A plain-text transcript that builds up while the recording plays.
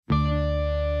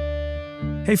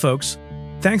Hey folks,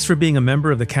 thanks for being a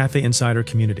member of the Cafe Insider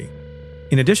community.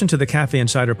 In addition to the Cafe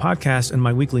Insider podcast and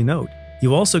my weekly note,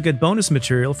 you also get bonus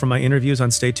material from my interviews on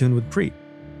Stay Tuned with Preet.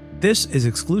 This is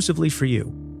exclusively for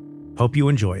you. Hope you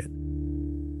enjoy it.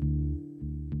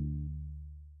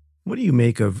 What do you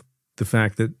make of the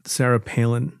fact that Sarah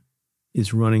Palin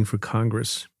is running for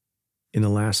Congress in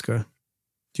Alaska?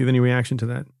 Do you have any reaction to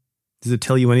that? Does it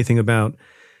tell you anything about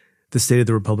the state of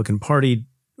the Republican Party,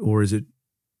 or is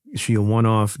she a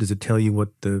one-off? Does it tell you what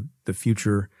the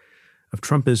future of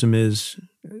Trumpism is?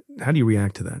 How do you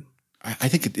react to that? I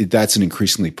think that's an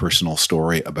increasingly personal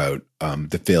story about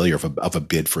the failure of a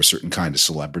bid for a certain kind of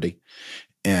celebrity.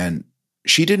 And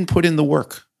she didn't put in the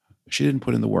work. She had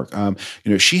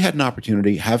an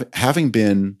opportunity, having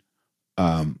been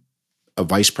a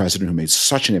vice president who made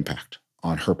such an impact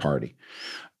on her party.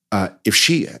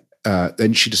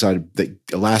 Then she decided that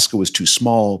Alaska was too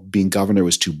small, being governor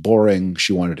was too boring.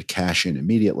 She wanted to cash in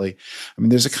immediately. I mean,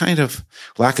 there's a kind of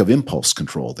lack of impulse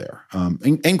control there,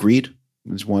 and greed.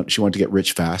 She wanted to get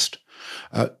rich fast.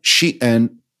 She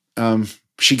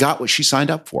got what she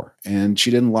signed up for, and she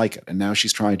didn't like it. And now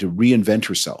she's trying to reinvent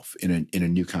herself in a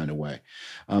new kind of way.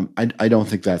 I don't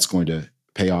think that's going to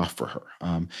pay off for her.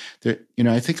 I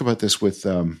think about this with.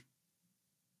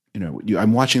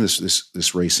 I'm watching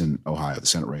this race in Ohio, the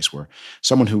Senate race, where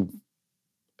someone who,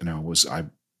 I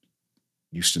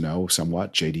used to know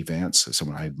somewhat, J.D. Vance,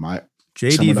 someone I admire.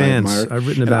 J.D. Vance, I've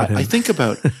written about him. I think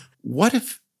about what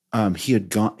if he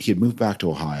had moved back to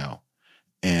Ohio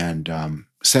and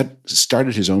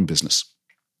started his own business,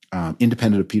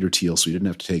 independent of Peter Thiel, so he didn't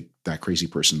have to take that crazy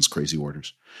person's crazy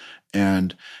orders,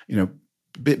 and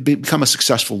become a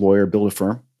successful lawyer, build a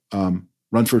firm,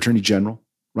 run for attorney general,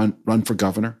 run for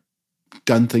governor,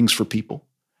 done things for people,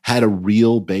 had a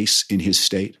real base in his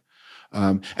state,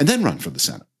 and then run for the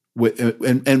Senate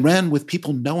and ran with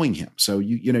people knowing him. So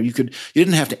you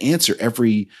didn't have to answer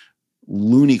every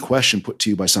loony question put to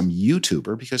you by some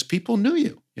YouTuber because people knew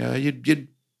you. Yeah, you'd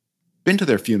been to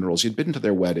their funerals, you'd been to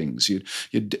their weddings,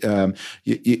 Yeah,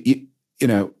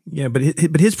 but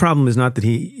his problem is not that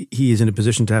he is in a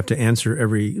position to have to answer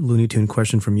every Looney Tune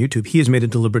question from YouTube. He has made a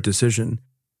deliberate decision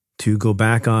to go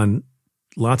back on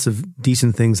lots of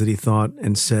decent things that he thought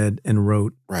and said and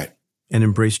wrote, right, and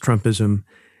embrace Trumpism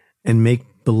and make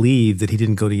believe that he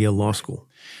didn't go to Yale Law School.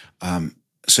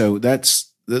 So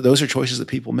those are choices that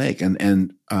people make,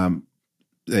 and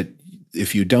that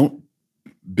if you don't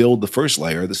build the first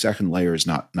layer, the second layer is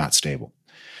not stable.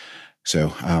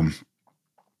 So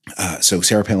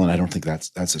Sarah Palin, I don't think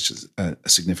that's such a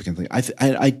significant thing.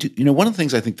 I do. One of the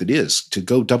things I think that is to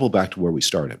go double back to where we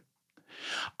started.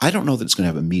 I don't know that it's going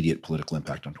to have immediate political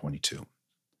impact on 22.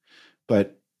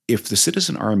 But if the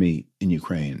citizen army in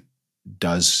Ukraine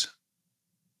does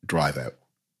drive out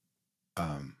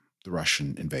the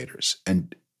Russian invaders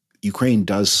and Ukraine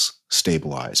does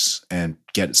stabilize and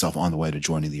get itself on the way to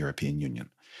joining the European Union,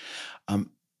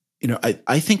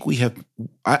 I think we have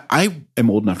 – I am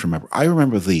old enough to remember. I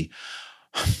remember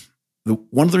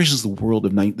one of the reasons the world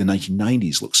of the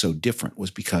 1990s looked so different was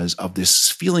because of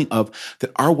this feeling of that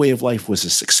our way of life was a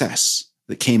success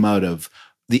that came out of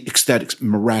that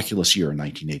miraculous year in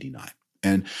 1989.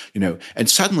 And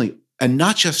suddenly, and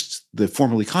not just the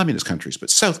formerly communist countries, but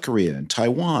South Korea and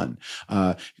Taiwan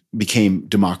became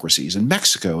democracies, and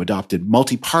Mexico adopted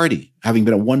multi-party, having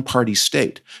been a one-party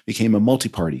state, became a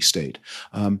multi-party state.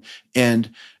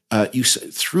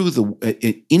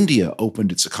 India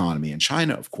opened its economy, and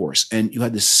China, of course, and you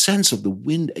had this sense of the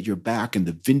wind at your back and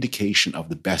the vindication of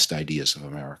the best ideas of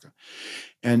America.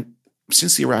 And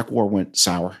since the Iraq War went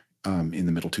sour in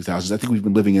the middle 2000s, I think we've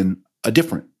been living in a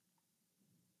different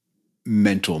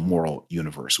mental, moral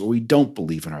universe where we don't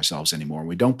believe in ourselves anymore, and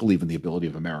we don't believe in the ability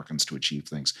of Americans to achieve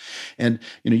things. And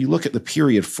you look at the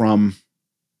period from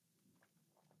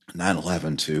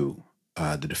 9/11 to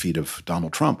the defeat of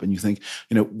Donald Trump, and you think,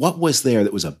 what was there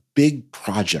that was a big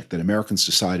project that Americans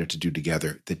decided to do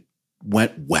together that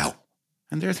went well?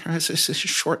 And it's a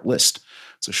short list.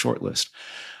 It's a short list.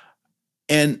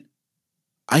 And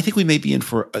I think we may be in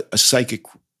for a psychic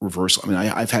reversal. I mean,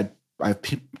 I've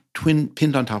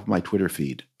pinned on top of my Twitter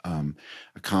feed a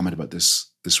comment about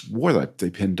this war that they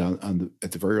pinned on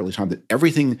at the very early time, that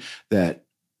everything that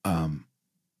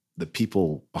the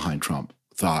people behind Trump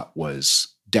thought was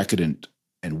decadent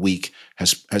and weak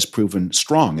has proven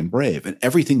strong and brave, and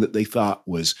everything that they thought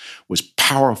was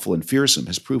powerful and fearsome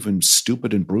has proven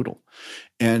stupid and brutal.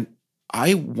 And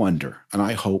I wonder, and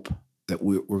I hope that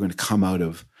we're going to come out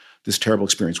of this terrible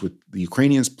experience with the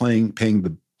Ukrainians paying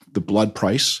the blood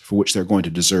price for which they're going to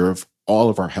deserve all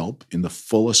of our help in the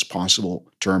fullest possible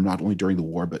term, not only during the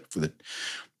war, but for the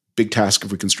big task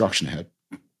of reconstruction ahead.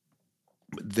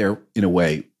 they're, in a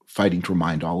way, fighting to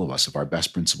remind all of us of our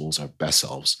best principles, our best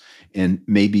selves, and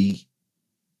maybe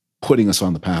putting us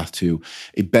on the path to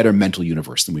a better mental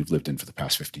universe than we've lived in for the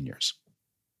past 15 years.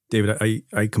 David,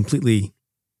 I completely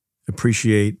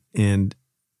appreciate and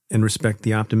respect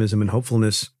the optimism and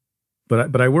hopefulness,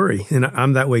 but I worry, and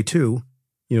I'm that way too.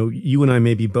 You and I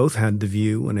maybe both had the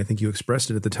view, and I think you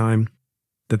expressed it at the time,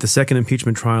 that the second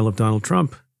impeachment trial of Donald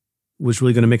Trump was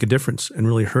really going to make a difference and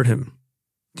really hurt him.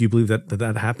 Do you believe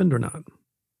that happened or not?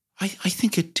 I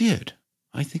think it did.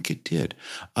 I think it did.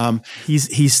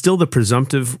 He's still the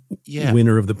presumptive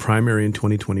winner of the primary in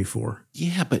 2024.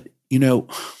 Yeah, but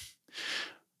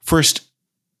first,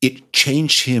 it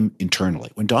changed him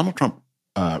internally. When Donald Trump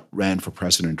ran for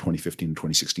president in 2015 and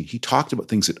 2016, he talked about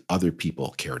things that other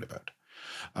people cared about.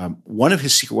 One of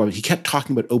his secret weapons, he kept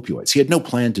talking about opioids. He had no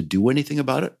plan to do anything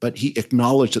about it, but he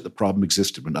acknowledged that the problem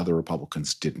existed when other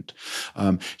Republicans didn't.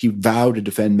 He vowed to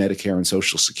defend Medicare and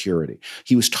Social Security.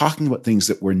 He was talking about things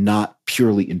that were not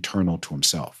purely internal to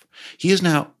himself. He is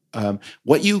now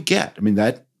what you get. I mean,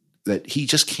 that he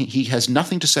just can't, he has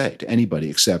nothing to say to anybody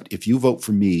except, if you vote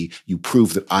for me, you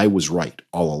prove that I was right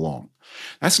all along.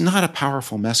 That's not a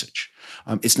powerful message.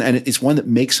 It's one that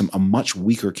makes him a much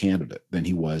weaker candidate than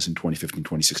he was in 2015,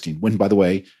 2016, when, by the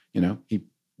way, he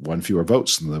won fewer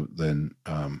votes than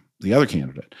the other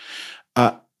candidate.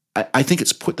 I think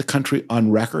it's put the country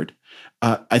on record.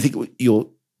 I think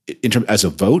as a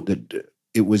vote, that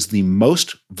it was the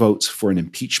most votes for an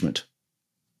impeachment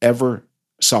ever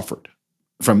suffered.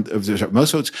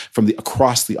 Most votes from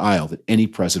across the aisle that any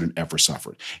president ever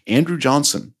suffered. Andrew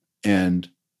Johnson and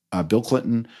Bill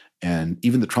Clinton and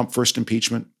even the Trump first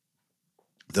impeachment,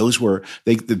 those were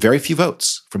the very few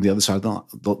votes from the other side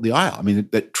of the aisle. I mean,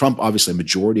 that Trump, obviously, a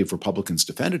majority of Republicans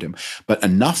defended him, but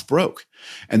enough broke.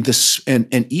 And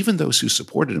even those who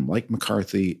supported him, like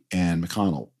McCarthy and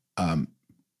McConnell,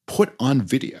 put on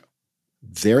video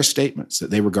their statements that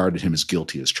they regarded him as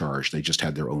guilty as charged. They just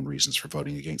had their own reasons for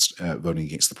voting against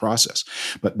the process.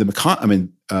 But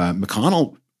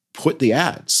McConnell put the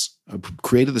ads,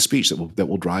 created the speech that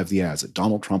will drive the ads, that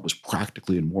Donald Trump was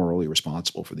practically and morally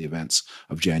responsible for the events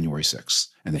of January 6th,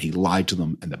 and that he lied to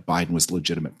them, and that Biden was the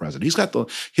legitimate president. He's got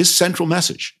his central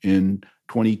message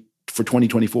for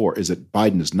 2024 is that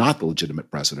Biden is not the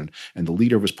legitimate president, and the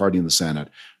leader of his party in the Senate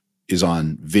is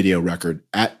on video record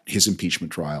at his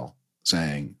impeachment trial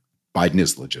saying Biden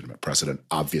is the legitimate president,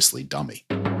 obviously dummy.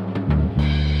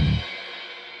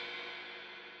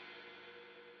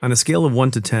 On a scale of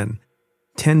 1 to 10,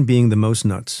 10 being the most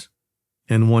nuts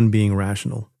and 1 being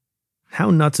rational, how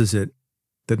nuts is it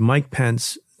that Mike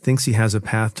Pence thinks he has a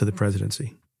path to the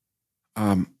presidency?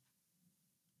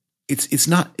 It's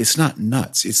not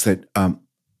nuts. It's that,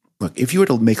 look, if you were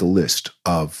to make a list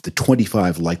of the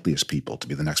 25 likeliest people to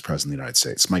be the next president of the United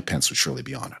States, Mike Pence would surely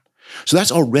be on it. So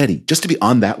that's already, just to be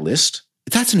on that list,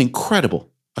 that's an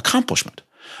incredible accomplishment.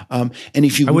 And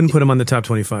if you, I wouldn't put him on the top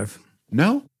 25.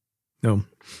 No? No.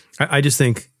 I just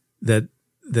think that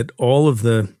all of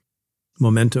the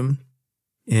momentum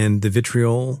and the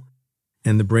vitriol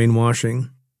and the brainwashing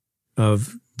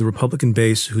of the Republican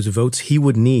base whose votes he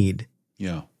would need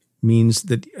means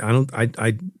that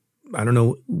I don't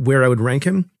know where I would rank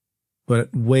him,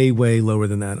 but way, way lower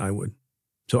than that I would.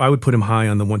 So I would put him high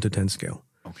on the 1 to 10 scale.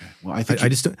 Okay. Well, I think I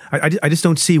just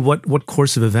don't see what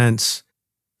course of events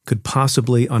could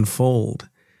possibly unfold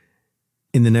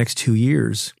in the next 2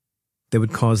 years that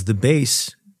would cause the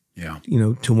base,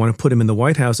 to want to put him in the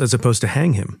White House as opposed to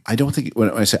hang him. I don't think,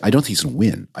 when I say I don't think he's going to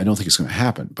win, I don't think it's going to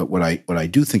happen. But what I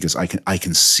do think is I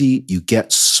can see you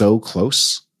get so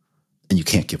close and you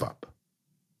can't give up.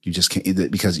 You just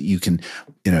can't, because you can,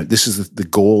 this is the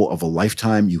goal of a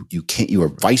lifetime. You can't, you are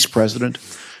vice president.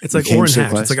 It's like Orrin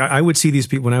Hatch. It's like I would see these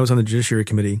people when I was on the Judiciary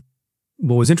Committee.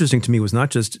 What was interesting to me was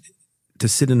not just to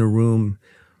sit in a room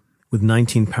with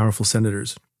 19 powerful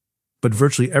senators, but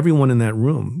virtually everyone in that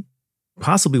room,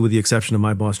 possibly with the exception of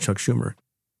my boss, Chuck Schumer,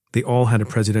 they all had a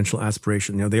presidential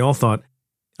aspiration. They all thought,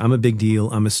 I'm a big deal.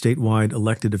 I'm a statewide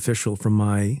elected official from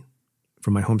my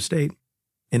home state,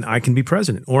 and I can be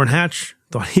president. Orrin Hatch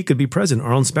thought he could be president.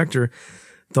 Arlen Specter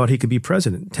thought he could be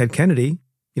president. Ted Kennedy,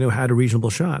 had a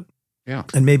reasonable shot. Yeah.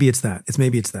 And maybe it's that. It's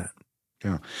that.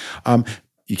 Yeah.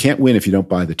 You can't win if you don't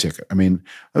buy the ticket. I mean,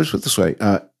 let's put it this way.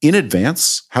 In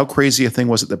advance, how crazy a thing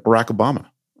was it that Barack Obama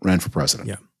ran for president?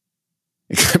 Yeah.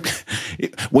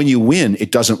 When you win,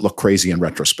 it doesn't look crazy in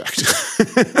retrospect.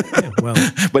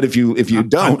 But if you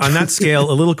don't, on that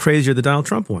scale, a little crazier than Donald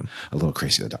Trump one. A little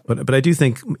crazier than Donald. But I do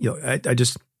think I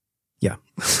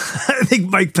think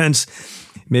Mike Pence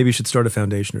maybe should start a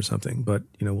foundation or something. But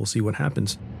we'll see what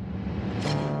happens.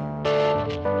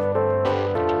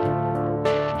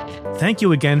 thank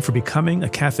you again for becoming a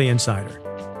Cafe Insider.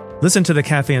 Listen to the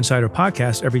Cafe Insider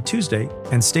podcast every Tuesday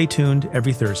and stay tuned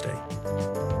every Thursday.